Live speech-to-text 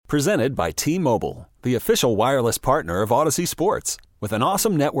Presented by T-Mobile, the official wireless partner of Odyssey Sports. With an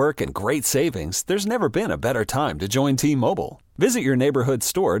awesome network and great savings, there's never been a better time to join T-Mobile. Visit your neighborhood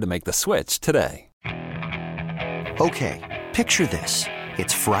store to make the switch today. Okay, picture this.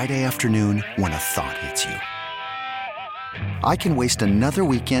 It's Friday afternoon when a thought hits you. I can waste another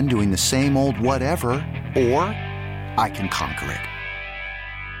weekend doing the same old whatever, or I can conquer it.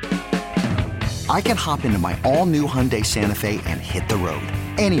 I can hop into my all-new Hyundai Santa Fe and hit the road.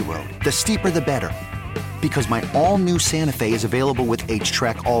 Any road. The steeper, the better. Because my all-new Santa Fe is available with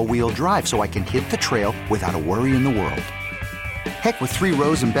H-Track all-wheel drive, so I can hit the trail without a worry in the world. Heck, with 3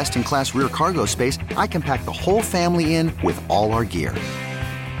 rows and best-in-class rear cargo space, I can pack the whole family in with all our gear.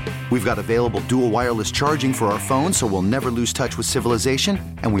 We've got available dual wireless charging for our phones, so we'll never lose touch with civilization,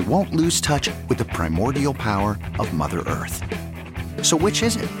 and we won't lose touch with the primordial power of Mother Earth. So which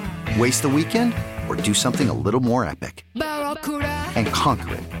is it? Waste the weekend or do something a little more epic? And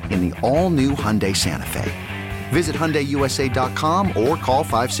conquer it in the all-new Hyundai Santa Fe. Visit HyundaiUSA.com or call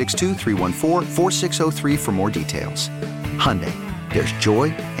 562-314-4603 for more details. Hyundai, there's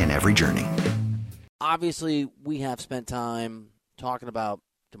joy in every journey. Obviously, we have spent time talking about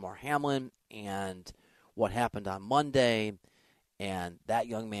Damar Hamlin and what happened on Monday and that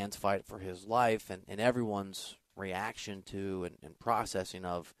young man's fight for his life and everyone's reaction to and processing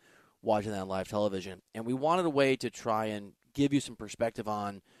of watching that on live television. And we wanted a way to try and give you some perspective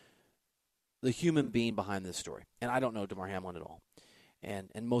on the human being behind this story. And I don't know Damar Hamlin at all. And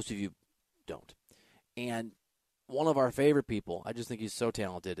most of you don't. And one of our favorite people, I just think he's so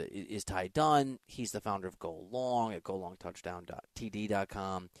talented, is Ty Dunn. He's the founder of Go Long at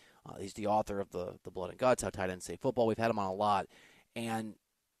golongtouchdown.td.com. He's the author of the Blood and Guts, How Tight Ends Save Football. We've had him on a lot. And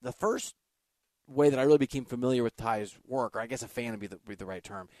the first way that I really became familiar with Ty's work, or I guess a fan would be the right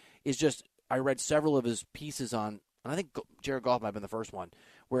term, is just I read several of his pieces on, and I think Jared Goff might have been the first one,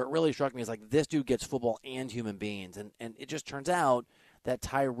 where it really struck me as like, this dude gets football and human beings. And it just turns out that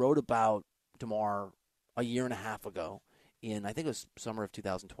Ty wrote about Damar a year and a half ago in, I think it was summer of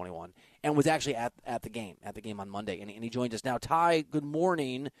 2021, and was actually at the game on Monday. And he joined us now. Ty, good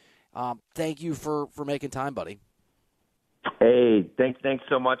morning. Thank you for making time, buddy. Hey, thanks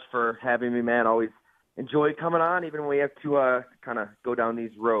so much for having me, man. Always enjoy coming on, even when we have to kind of go down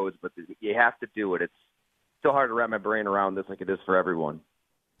these roads. But you have to do it. It's so hard to wrap my brain around this, like it is for everyone.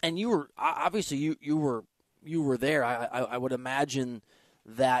 And you were obviously you were there. I would imagine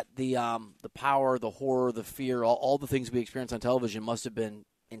that the power, the horror, the fear, all the things we experience on television must have been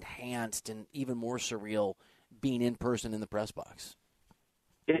enhanced and even more surreal being in person in the press box.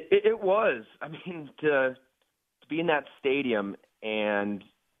 It was. I mean, to be in that stadium and,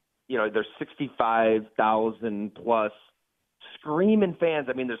 you know, there's 65,000 plus screaming fans.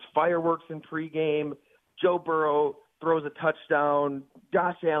 I mean, there's fireworks in pregame. Joe Burrow throws a touchdown.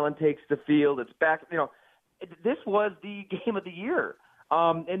 Josh Allen takes the field. It's back. You know, this was the game of the year.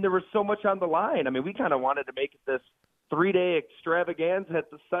 And there was so much on the line. I mean, we kind of wanted to make it this 3-day extravaganza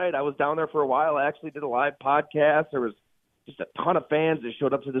at the site. I was down there for a while. I actually did a live podcast. There was just a ton of fans that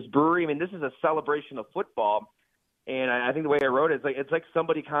showed up to this brewery. I mean, this is a celebration of football. And I think the way I wrote it, it's like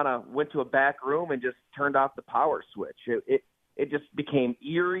somebody kind of went to a back room and just turned off the power switch. It just became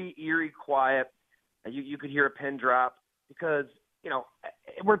eerie quiet. You could hear a pin drop because, you know,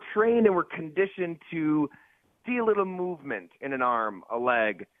 we're trained and we're conditioned to see a little movement in an arm, a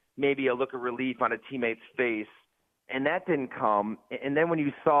leg, maybe a look of relief on a teammate's face, and that didn't come. And then when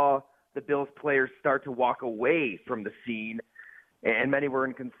you saw the Bills players start to walk away from the scene, and many were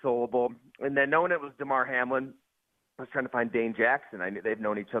inconsolable, and then knowing it was Damar Hamlin, I was trying to find Dane Jackson. They've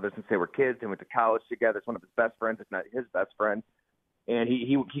known each other since they were kids. They went to college together. It's one of his best friends, if not his best friend. And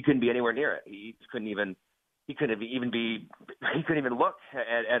he couldn't be anywhere near it. He couldn't even look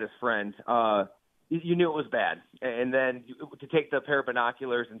at his friend. You knew it was bad. And then to take the pair of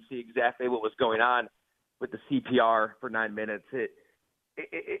binoculars and see exactly what was going on with the CPR for 9 minutes, it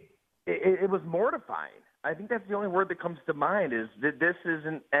was mortifying. I think that's the only word that comes to mind, is that this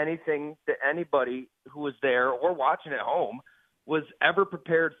isn't anything that anybody who was there or watching at home was ever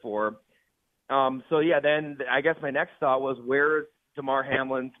prepared for. Then I guess my next thought was, where's Damar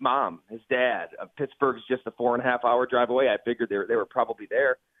Hamlin's mom, his dad? Pittsburgh's just a 4.5-hour drive away. I figured they were probably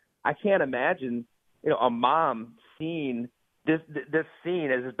there. I can't imagine, you know, a mom seeing this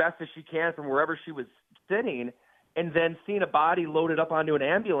scene as best as she can from wherever she was sitting, and then seeing a body loaded up onto an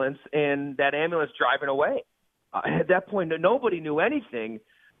ambulance and that ambulance driving away. At that point, nobody knew anything.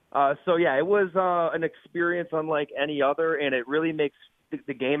 It was an experience unlike any other, and it really makes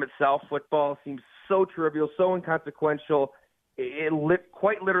the game itself, football, seem so trivial, so inconsequential. It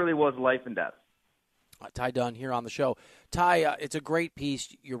quite literally was life and death. Ty Dunn here on the show. Ty, it's a great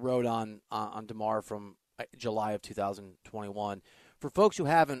piece you wrote on DeMar from July of 2021. For folks who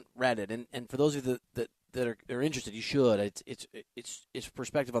haven't read it, and for those of you that are interested, you should. It's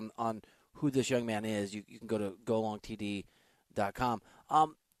perspective on who this young man is. You can go to golongtd.com.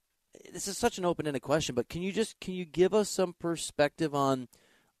 This is such an open-ended question, but can you give us some perspective on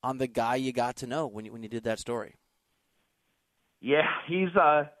the guy you got to know when you did that story? Yeah, he's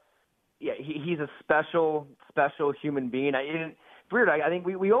a special human being. It's weird. I think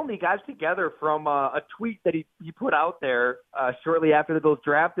we only got together from a tweet that he put out there shortly after the Bills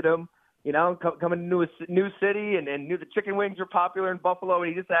drafted him. You know, coming to a new city and knew the chicken wings were popular in Buffalo, and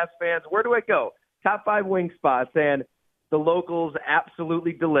he just asked fans, "Where do I go? Top 5 wing spots." And the locals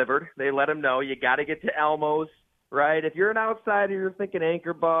absolutely delivered. They let him know you got to get to Elmo's, right? If you're an outsider, you're thinking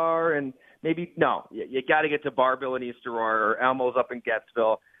Anchor Bar, and maybe no, you got to get to Barville in East Aurora or Elmo's up in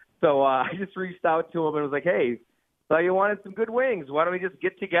Gettsville. So I just reached out to him and was like, "Hey, so you wanted some good wings? Why don't we just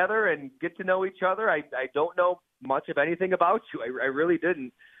get together and get to know each other? I don't know much of anything about you. I really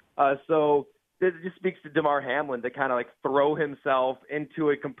didn't." So it just speaks to Damar Hamlin to kind of like throw himself into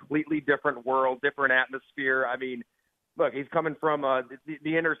a completely different world, different atmosphere. I mean, look, he's coming from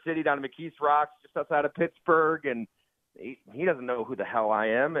the inner city down in McKees Rocks, just outside of Pittsburgh, and he doesn't know who the hell I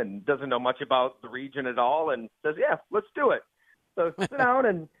am and doesn't know much about the region at all, and says, "Yeah, let's do it." So sit down,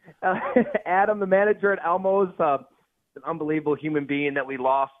 and Adam, the manager at Elmo's, an unbelievable human being that we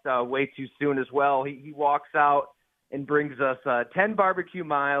lost way too soon as well. He walks out and brings us 10 barbecue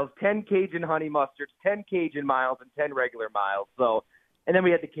miles, 10 Cajun honey mustards, 10 Cajun miles, and 10 regular miles. So, and then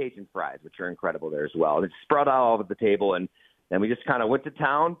we had the Cajun fries, which are incredible there as well. It's spread out all over the table, and then we just kind of went to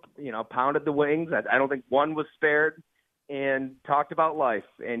town, pounded the wings. I don't think one was spared, and talked about life.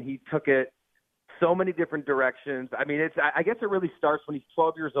 And he took it so many different directions. I mean, I guess it really starts when he's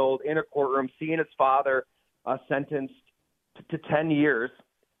 12 years old in a courtroom, seeing his father sentenced to 10 years.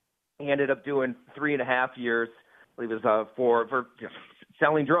 He ended up doing 3.5 years. I believe it was for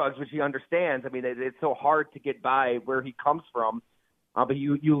selling drugs, which he understands. I mean, it's so hard to get by where he comes from. But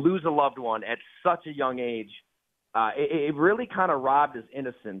you lose a loved one at such a young age. It really kind of robbed his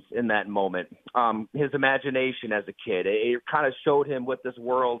innocence in that moment, his imagination as a kid. It kind of showed him what this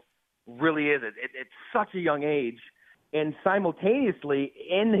world really is. It's such a young age. And simultaneously,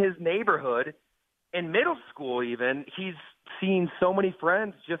 in his neighborhood, in middle school even, he's seen so many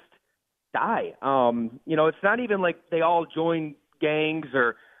friends just die. It's not even like they all join gangs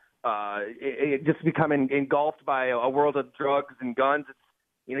or it just become engulfed by a world of drugs and guns. It's,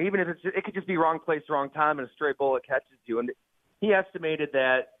 even if it could just be wrong place, wrong time, and a stray bullet catches you. And he estimated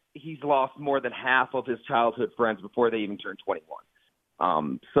that he's lost more than half of his childhood friends before they even turned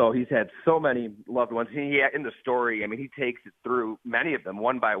 21. So he's had so many loved ones. In the story, I mean, he takes it through many of them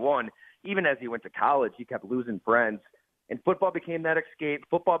one by one. Even as he went to college, he kept losing friends. And football became that escape.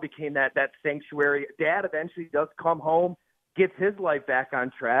 Football became that sanctuary. Dad eventually does come home, gets his life back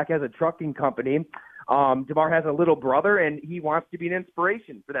on track, has a trucking company. Damar has a little brother, and he wants to be an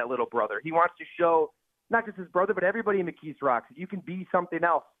inspiration for that little brother. He wants to show not just his brother, but everybody in McKees Rocks that you can be something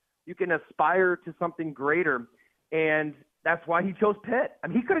else. You can aspire to something greater. And that's why he chose Pitt. I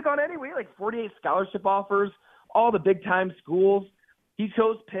mean, he could have gone anywhere, like 48 scholarship offers, all the big-time schools. He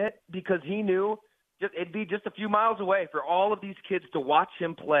chose Pitt because he knew it'd be just a few miles away for all of these kids to watch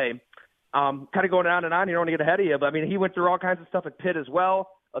him play. Kind of going on and on. You don't want to get ahead of you, but I mean, he went through all kinds of stuff at Pitt as well.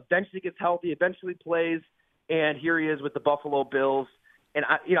 Eventually gets healthy, eventually plays, and here he is with the Buffalo Bills. And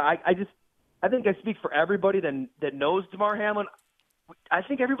I think I speak for everybody that knows Damar Hamlin. I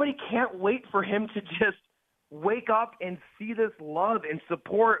think everybody can't wait for him to just wake up and see this love and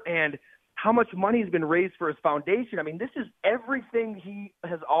support and how much money has been raised for his foundation. I mean, this is everything he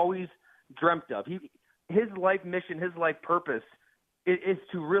has always dreamt of. His life mission, his life purpose is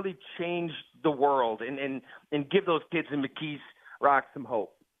to really change the world and give those kids in McKees Rocks some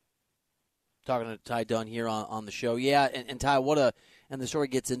hope. Talking to Ty Dunn here on the show. Yeah, and Ty, and the story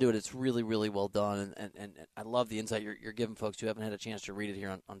gets into it. It's really, really well done, and I love the insight you're giving folks who haven't had a chance to read it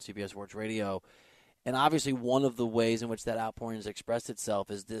here on CBS Sports Radio. And obviously, one of the ways in which that outpouring has expressed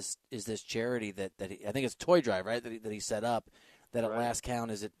itself is this charity that he, I think it's Toy Drive, right? That he set up. That at last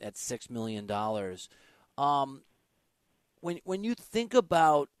count is at $6 million. When you think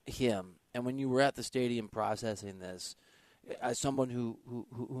about him, and when you were at the stadium processing this, as someone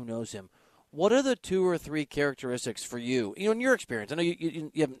who knows him, what are the 2 or 3 characteristics for you, in your experience? I know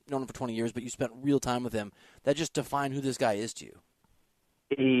you haven't known him for 20 years, but you spent real time with him that just define who this guy is to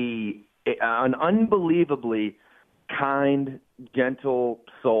you. An unbelievably kind, gentle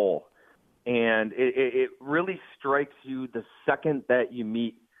soul. And it really strikes you the second that you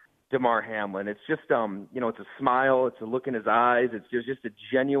meet Damar Hamlin. It's just, it's a smile. It's a look in his eyes. There's just a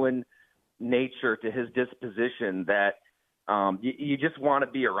genuine nature to his disposition that you just want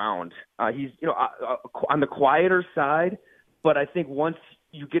to be around. He's, on the quieter side, but I think once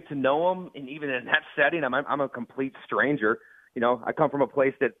you get to know him, and even in that setting, I'm a complete stranger. I come from a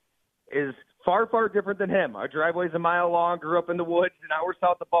place that is far, far different than him. Our driveway's a mile long, grew up in the woods, an hour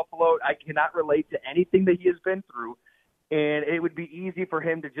south of Buffalo. I cannot relate to anything that he has been through. And it would be easy for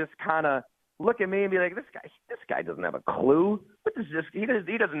him to just kind of look at me and be like, this guy doesn't have a clue. He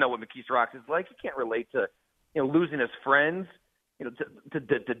doesn't know what McKees Rocks is like. He can't relate to, losing his friends, to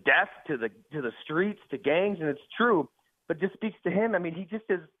death, to the streets, to gangs. And it's true, but just speaks to him. I mean, he just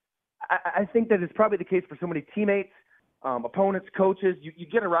is. I think that is probably the case for so many teammates, opponents, coaches. You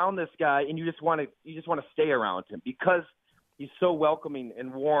get around this guy and you just want to stay around him because he's so welcoming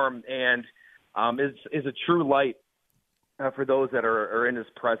and warm and is a true light for those that are in his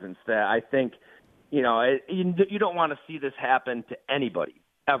presence. That I think, you don't want to see this happen to anybody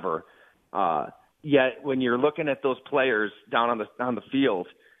ever. Yet when you're looking at those players down on the field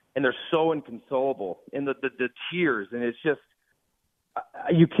and they're so inconsolable and the tears, and it's just,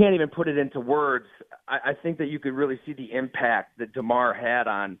 you can't even put it into words. I think that you could really see the impact that Damar had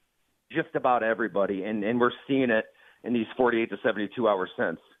on just about everybody, and we're seeing it in these 48 to 72 hours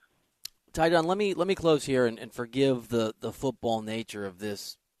since. Ty Dunne, let me close here and forgive the football nature of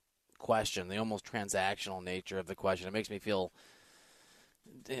this question, the almost transactional nature of the question. It makes me feel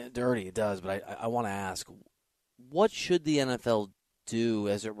dirty. It does, but I want to ask, what should the NFL do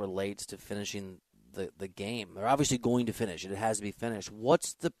as it relates to finishing the game? They're obviously going to finish it. It has to be finished.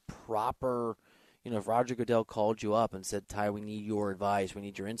 What's the proper, if Roger Goodell called you up and said, Ty, we need your advice, we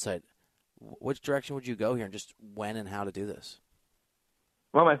need your insight, which direction would you go here and just when and how to do this?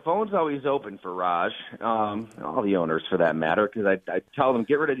 Well, my phone's always open for Raj, all the owners for that matter, because I tell them,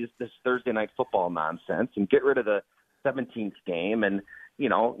 get rid of this Thursday night football nonsense and get rid of the 17th game. And,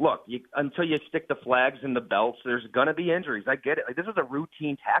 look, until you stick the flags in the belts, there's going to be injuries. I get it. Like, this is a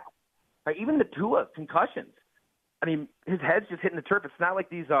routine tackle. Right? Even the Tua concussions. I mean, his head's just hitting the turf. It's not like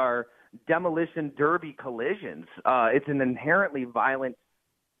these are demolition derby collisions. It's an inherently violent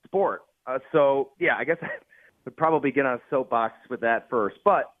sport. So, yeah, I guess would probably get on a soapbox with that first.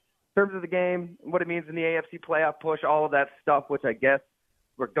 But in terms of the game, what it means in the AFC playoff push, all of that stuff, which I guess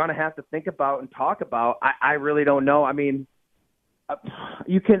we're going to have to think about and talk about, I really don't know. I mean,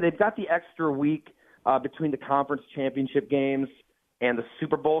 they've got the extra week between the conference championship games and the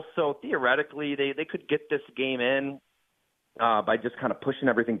Super Bowl, so theoretically they could get this game in by just kind of pushing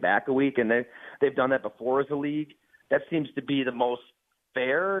everything back a week, and they've done that before as a league. That seems to be the most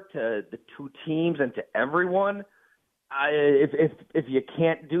fair to the two teams and to everyone. If you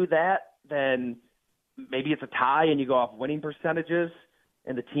can't do that, then maybe it's a tie and you go off winning percentages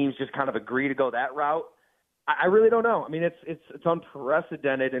and the teams just kind of agree to go that route. I really don't know. I mean, it's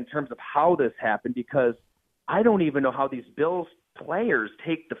unprecedented in terms of how this happened, because I don't even know how these Bills players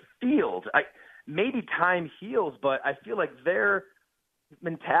take the field. Maybe time heals, but I feel like their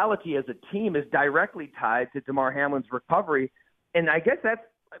mentality as a team is directly tied to Damar Hamlin's recovery. And I guess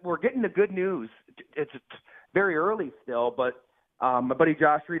we're getting the good news. It's very early still, but my buddy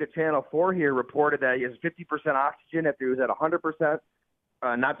Josh Reed at Channel 4 here reported that he has 50% oxygen after he was at 100%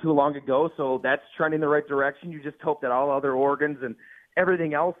 not too long ago. So that's trending the right direction. You just hope that all other organs and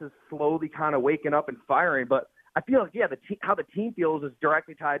everything else is slowly kind of waking up and firing. But I feel like, how the team feels is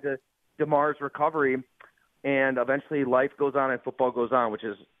directly tied to Damar's recovery, and eventually life goes on and football goes on, which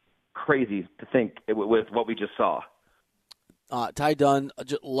is crazy to think with what we just saw. Ty Dunne,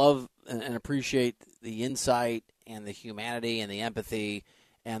 just love and appreciate the insight and the humanity and the empathy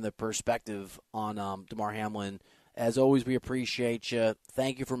and the perspective on Damar Hamlin. As always, we appreciate you.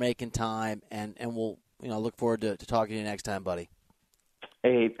 Thank you for making time, and we'll look forward to talking to you next time, buddy.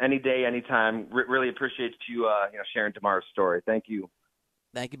 Hey, any day, anytime. Really appreciate you sharing Damar's story. Thank you.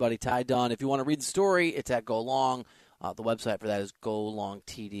 Thank you, buddy. Ty Dunne. If you want to read the story, it's at Go Long. The website for that is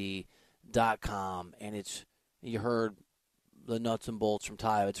golongtd.com, and you heard the nuts and bolts from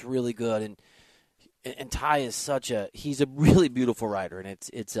Ty. It's really good, and Ty is he's a really beautiful writer, and it's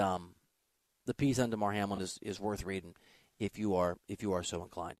the piece on Damar Hamlin is worth reading if you are so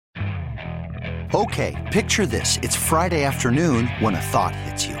inclined. Okay, picture this. It's Friday afternoon when a thought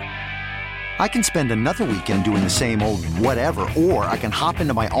hits you. I can spend another weekend doing the same old whatever, or I can hop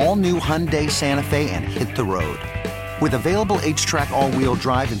into my all-new Hyundai Santa Fe and hit the road. With available H-Track all-wheel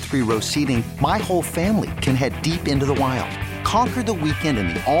drive and 3-row seating, my whole family can head deep into the wild. Conquer the weekend in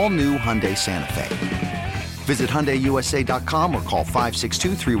the all-new Hyundai Santa Fe. Visit HyundaiUSA.com or call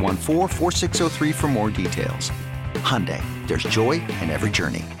 562-314-4603 for more details. Hyundai, there's joy in every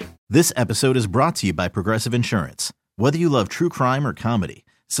journey. This episode is brought to you by Progressive Insurance. Whether you love true crime or comedy,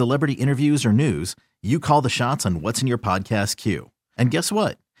 celebrity interviews or news, you call the shots on what's in your podcast queue. And guess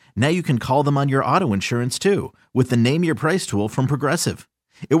what? Now you can call them on your auto insurance too with the Name Your Price tool from Progressive.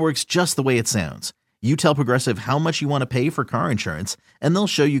 It works just the way it sounds. You tell Progressive how much you want to pay for car insurance, and they'll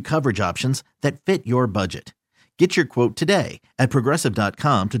show you coverage options that fit your budget. Get your quote today at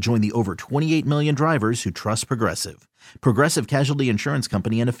Progressive.com to join the over 28 million drivers who trust Progressive. Progressive Casualty Insurance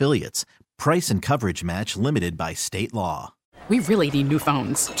Company and Affiliates. Price and coverage match limited by state law. We really need new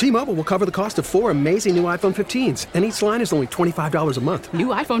phones. T-Mobile will cover the cost of 4 amazing new iPhone 15s, and each line is only $25 a month. New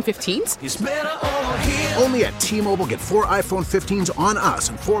iPhone 15s? It's better over here. Only at T-Mobile, get 4 iPhone 15s on us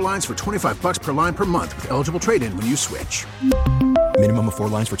and 4 lines for $25 per line per month with eligible trade-in when you switch. Minimum of 4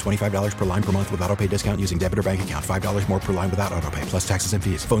 lines for $25 per line per month with auto pay discount using debit or bank account. $5 more per line without auto pay, plus taxes and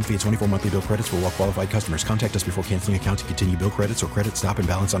fees. Phone fee at 24 monthly bill credits for well-qualified customers. Contact us before canceling account to continue bill credits or credit stop and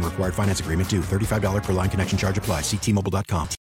balance on required finance agreement due. $35 per line connection charge applies. See T-Mobile.com.